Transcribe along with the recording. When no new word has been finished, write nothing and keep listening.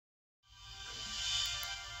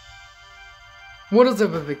What is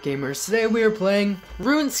up, Epic Gamers? Today we are playing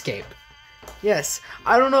RuneScape. Yes,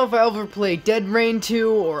 I don't know if I'll ever play Dead Rain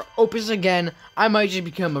 2 or Opus again. I might just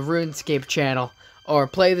become a RuneScape channel, or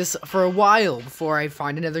play this for a while before I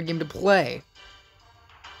find another game to play.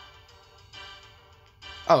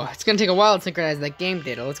 Oh, it's gonna take a while to synchronize that game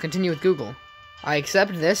data. Let's continue with Google. I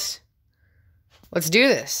accept this. Let's do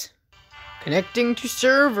this. Connecting to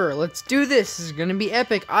server. Let's do this. This is gonna be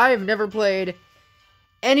epic. I've never played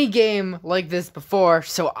any game like this before,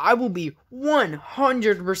 so I will be 100%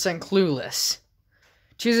 clueless.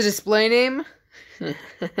 Choose a display name.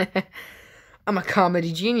 I'm a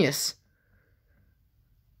comedy genius.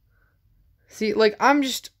 See, like I'm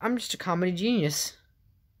just a comedy genius.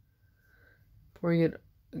 Before you get,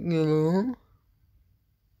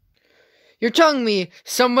 you're telling me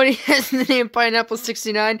somebody has the name Pineapple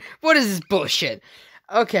 69? What is this bullshit?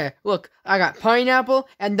 Okay, look, I got pineapple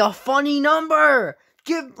and the funny number.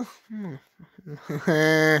 Give.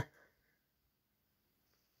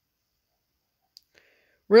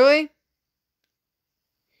 Really?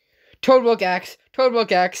 Toadwalk Axe.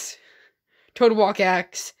 Toadwalk Axe. Toadwalk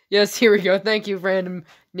Axe. Yes, here we go. Thank you, random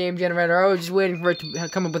name generator. I was just waiting for it to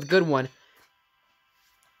come up with a good one.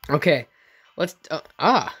 Okay. Let's.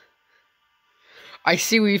 I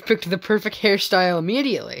see we've picked the perfect hairstyle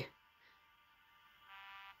immediately.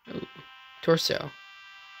 Ooh, torso.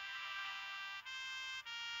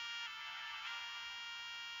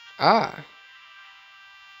 Ah.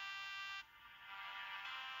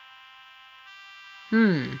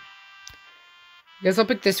 Guess I'll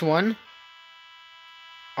pick this one.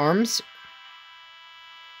 Arms.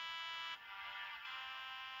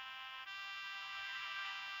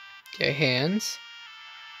 Okay, hands.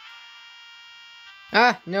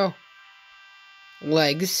 Ah, no.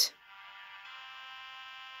 Legs.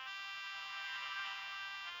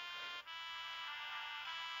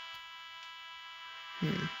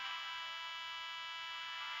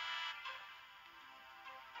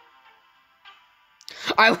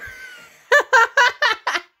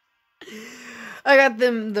 I got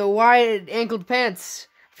the wide ankled pants.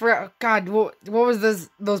 For God, what was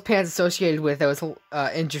those pants associated with? That was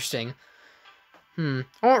interesting. I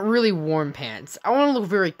want really warm pants. I want to look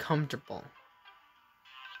very comfortable.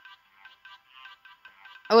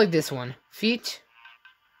 I like this one. Feet.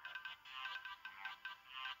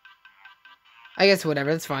 I guess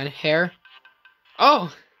whatever. That's fine. Hair.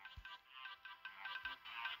 Oh.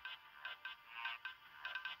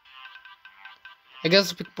 I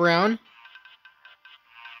guess I'll pick brown.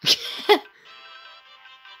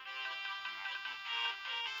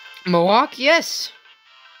 Mohawk, yes.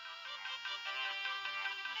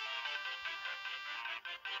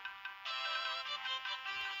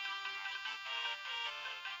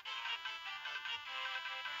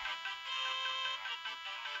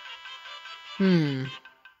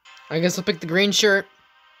 I guess I'll pick the green shirt.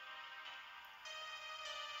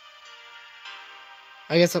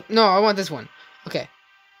 I guess no, I want this one. Okay.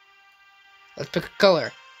 Let's pick a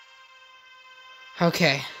color.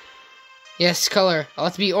 Okay. Yes, color.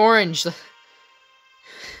 Let's be orange.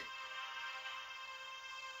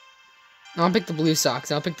 I'll pick the blue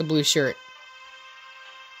socks. I'll pick the blue shirt.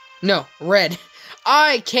 No, red.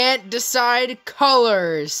 I can't decide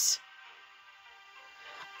colors.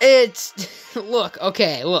 It's... Look,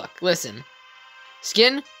 okay, look, listen.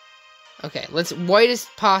 Skin? Okay, let's white as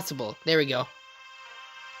possible. There we go.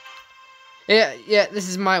 Yeah, this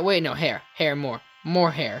is my... Wait, no, hair. Hair, more.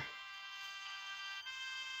 More hair.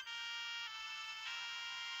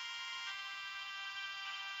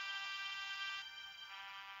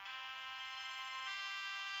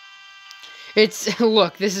 It's...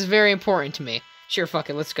 Look, this is very important to me. Sure, fuck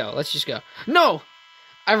it, let's go. Let's just go. No!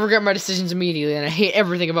 I regret my decisions immediately, and I hate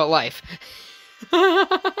everything about life.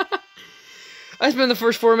 I spent the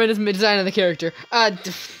first 4 minutes designing the character.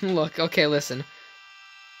 Look, okay, listen.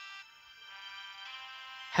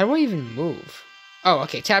 How do I even move? Oh,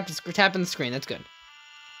 okay, tap in the screen, that's good.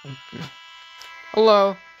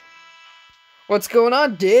 Hello. What's going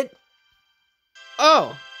on, dude?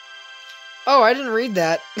 Oh, I didn't read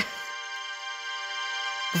that.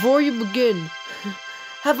 Before you begin,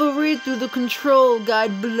 have a read through the control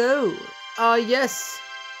guide below. Yes.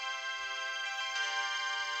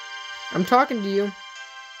 I'm talking to you.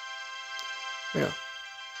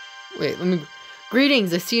 Wait, let me...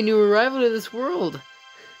 Greetings, I see a new arrival to this world.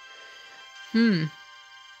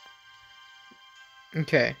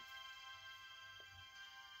 Okay.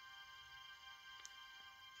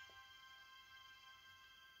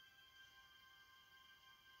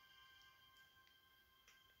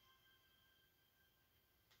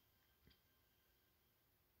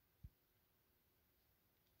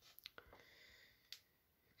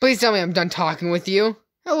 Please tell me I'm done talking with you.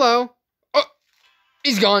 Hello. Oh,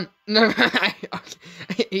 he's gone. No,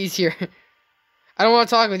 he's here. I don't want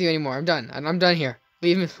to talk with you anymore. I'm done. I'm done here.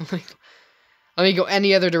 Leave me. Let me go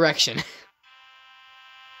any other direction.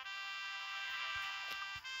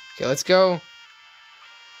 Okay, let's go.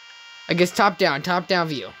 I guess top down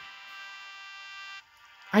view.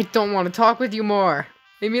 I don't want to talk with you more.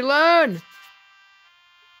 Leave me alone.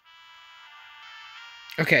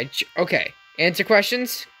 Okay, okay. Answer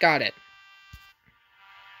questions? Got it.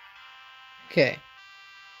 Okay.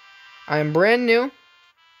 I'm brand new.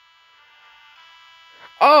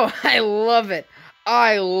 Oh, I love it.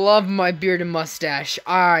 I love my beard and mustache.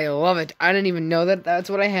 I love it. I didn't even know that that's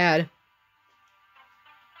what I had.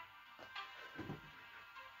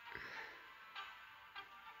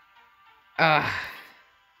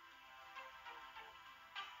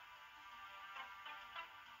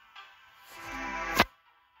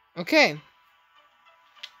 Okay.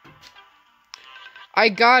 I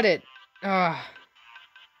got it.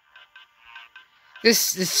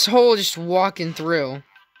 This whole just walking through.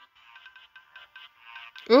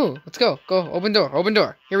 Ooh, let's go. Go, open door, open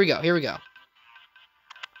door. Here we go, here we go.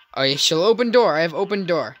 I shall open door. I have open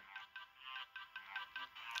door.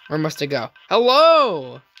 Where must I go?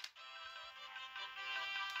 Hello!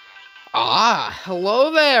 Ah,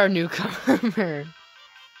 hello there, newcomer.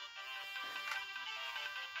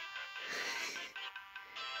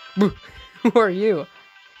 Who are you?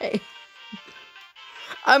 Hey.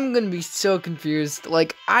 I'm gonna be so confused.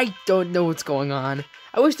 Like, I don't know what's going on.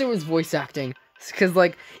 I wish there was voice acting. Because,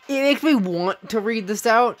 like, it makes me want to read this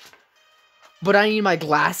out. But I need my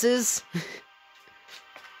glasses.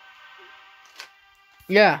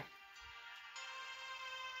 Yeah.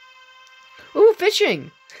 Ooh,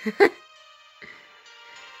 fishing!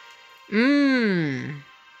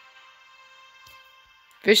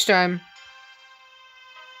 Fish time.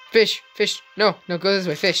 Fish, fish. No, no, go this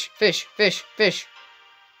way. Fish, fish, fish, fish.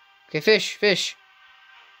 Okay, fish, fish.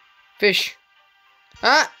 Fish.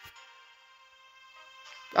 Ah!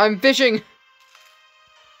 I'm fishing.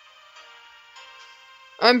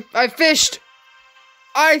 I fished.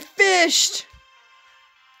 I fished.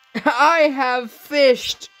 I have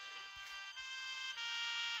fished.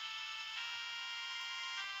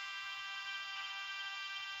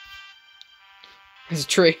 There's a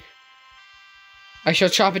tree. I shall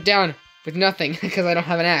chop it down with nothing because I don't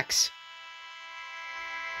have an axe.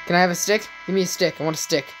 Can I have a stick? Give me a stick. I want a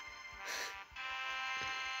stick.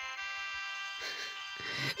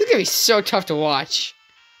 This is gonna be so tough to watch.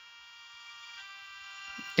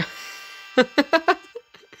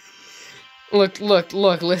 Look,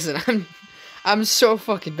 listen. I'm so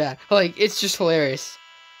fucking bad. Like, it's just hilarious.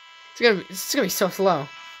 It's gonna be so slow.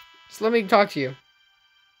 Just let me talk to you.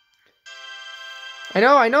 I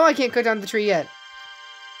know I can't cut down the tree yet.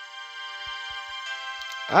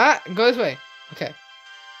 Ah, go this way. Okay.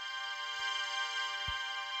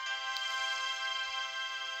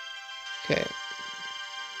 Okay.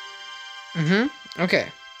 Okay.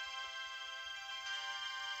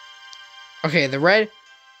 Okay, the red.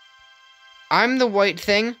 I'm the white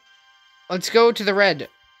thing. Let's go to the red.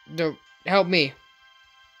 Help me.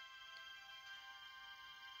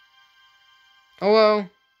 Hello?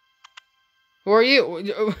 Who are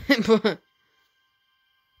you?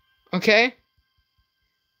 Okay.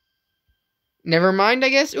 Never mind, I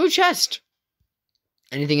guess. Ooh, chest.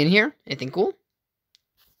 Anything in here? Anything cool?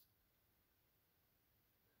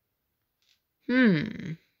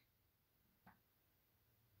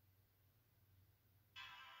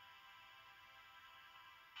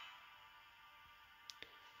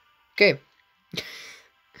 Okay.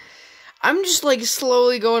 I'm just like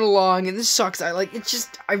slowly going along and this sucks. I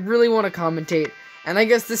really want to commentate. And I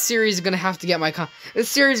guess this series is going to have to get this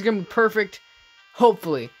series is going to be perfect.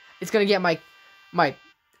 Hopefully. It's going to get my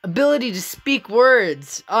ability to speak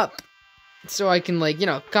words up. So I can, like, you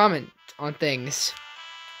know, comment on things.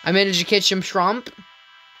 I managed to catch him Shrump.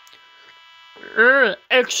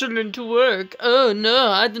 Excellent work. Oh no,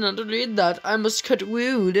 I did not read that. I must cut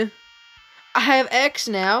wood. I have X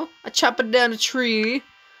now. I chop it down a tree.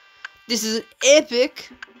 This is epic.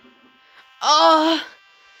 I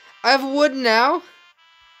have wood now.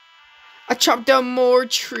 I chopped down more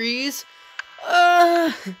trees.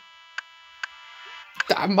 I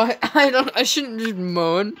shouldn't just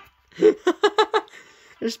moan.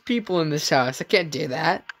 There's people in this house. I can't do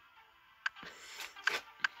that.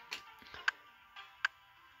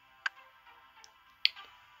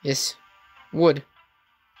 Yes. Wood.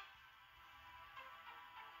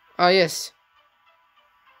 Oh, yes.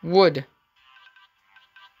 Wood.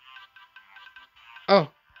 Oh.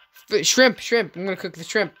 Shrimp. I'm gonna cook the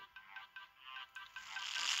shrimp.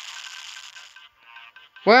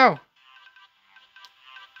 Wow.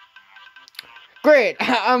 Great.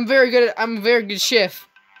 I'm a very good chef.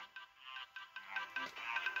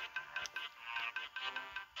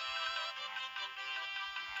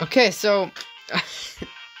 Okay, so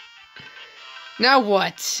now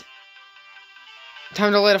what?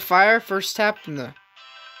 Time to light a fire. First tap from the.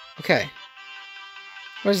 Okay.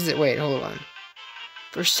 What is it? Wait, hold on.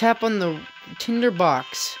 First tap on the tinder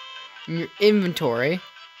box in your inventory.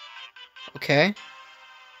 Okay.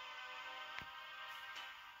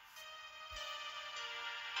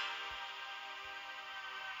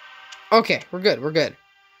 Okay, we're good. We're good.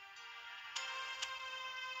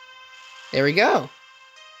 There we go.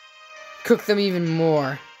 Cook them even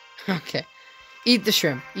more. Okay. Eat the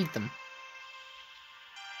shrimp. Eat them.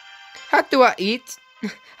 How do I eat?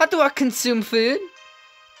 How do I consume food?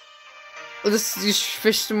 Let's just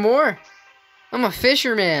fish some more. I'm a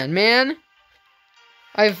fisherman, man.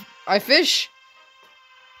 I fish.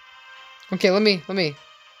 Okay, let me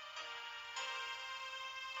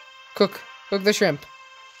cook the shrimp.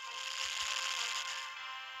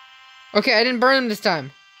 Okay, I didn't burn them this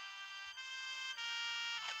time.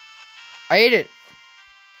 I ate it.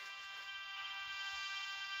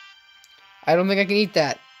 I don't think I can eat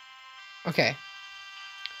that. Okay.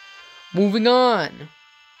 Moving on.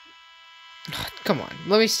 Come on.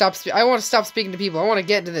 Let me stop. I want to stop speaking to people. I want to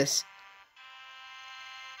get to this.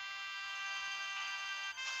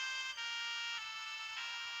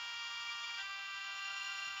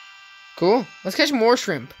 Cool. Let's catch more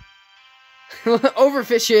shrimp.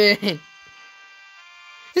 Overfishing.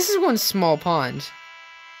 This is one small pond.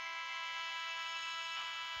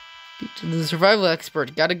 Speak to the survival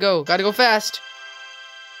expert. Gotta go fast.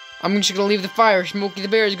 I'm just gonna leave the fire. Smokey the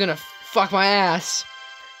Bear is gonna fuck my ass.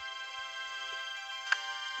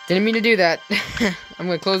 Didn't mean to do that. I'm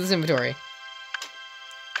gonna close this inventory.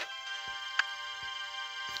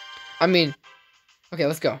 I mean, okay,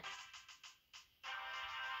 let's go.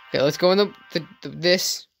 Okay, let's go in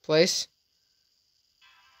this place.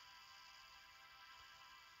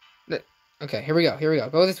 Okay, here we go. Here we go.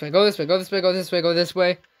 Go this way. Go this way. Go this way. Go this way. Go this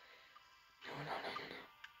way. No.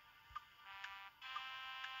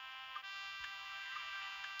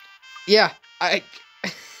 Yeah, I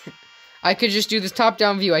could just do this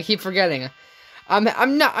top-down view. I keep forgetting.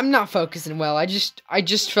 I'm not focusing well. I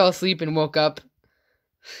just fell asleep and woke up.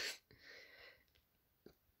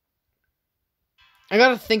 I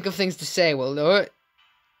gotta think of things to say. Well, no.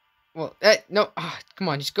 Come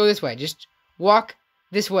on, just go this way. Just walk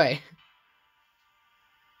this way.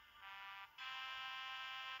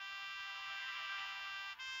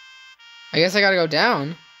 I guess I gotta go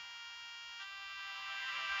down.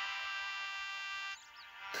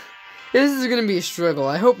 This is gonna be a struggle.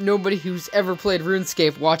 I hope nobody who's ever played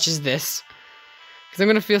RuneScape watches this. Because I'm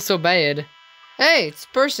gonna feel so bad. Hey, it's a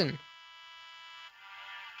person.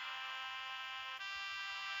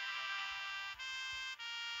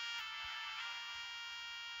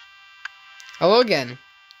 Hello again.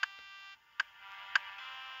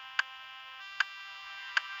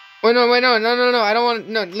 Wait, no, I don't want,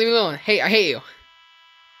 no, leave me alone. Hey, I hate you.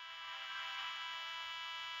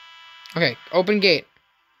 Okay, open gate.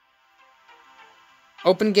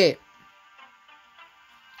 Open gate.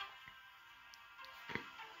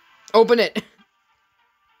 Open it.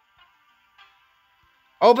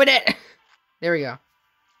 Open it. There we go.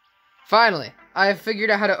 Finally, I have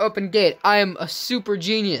figured out how to open gate. I am a super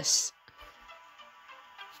genius.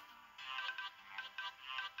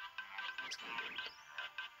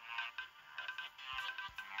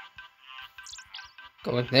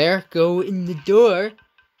 Go in there. Go in the door.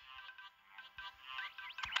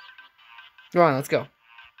 Come on, let's go.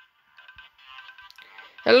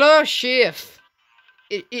 Hello, chef.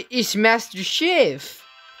 It's Master Chef.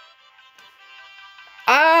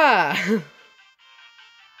 Ah!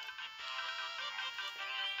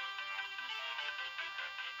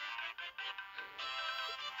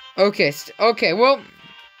 Okay, well,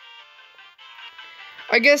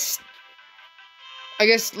 I guess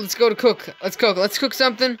let's go to cook. Let's cook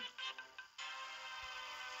something.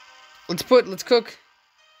 Let's cook.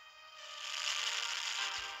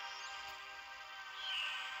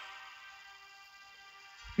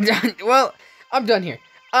 Well, I'm done here.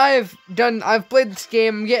 I've played this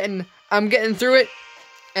game. I'm getting through it,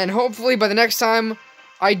 and hopefully by the next time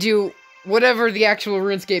I do whatever the actual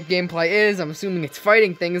RuneScape gameplay is, I'm assuming it's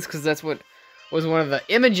fighting things because that's what was one of the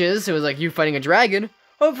images. It was like you fighting a dragon.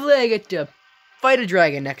 Hopefully I get to fight a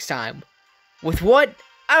dragon next time. With what?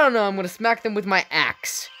 I don't know. I'm gonna smack them with my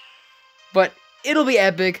axe. But it'll be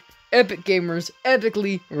epic. Epic gamers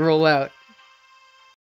epically roll out.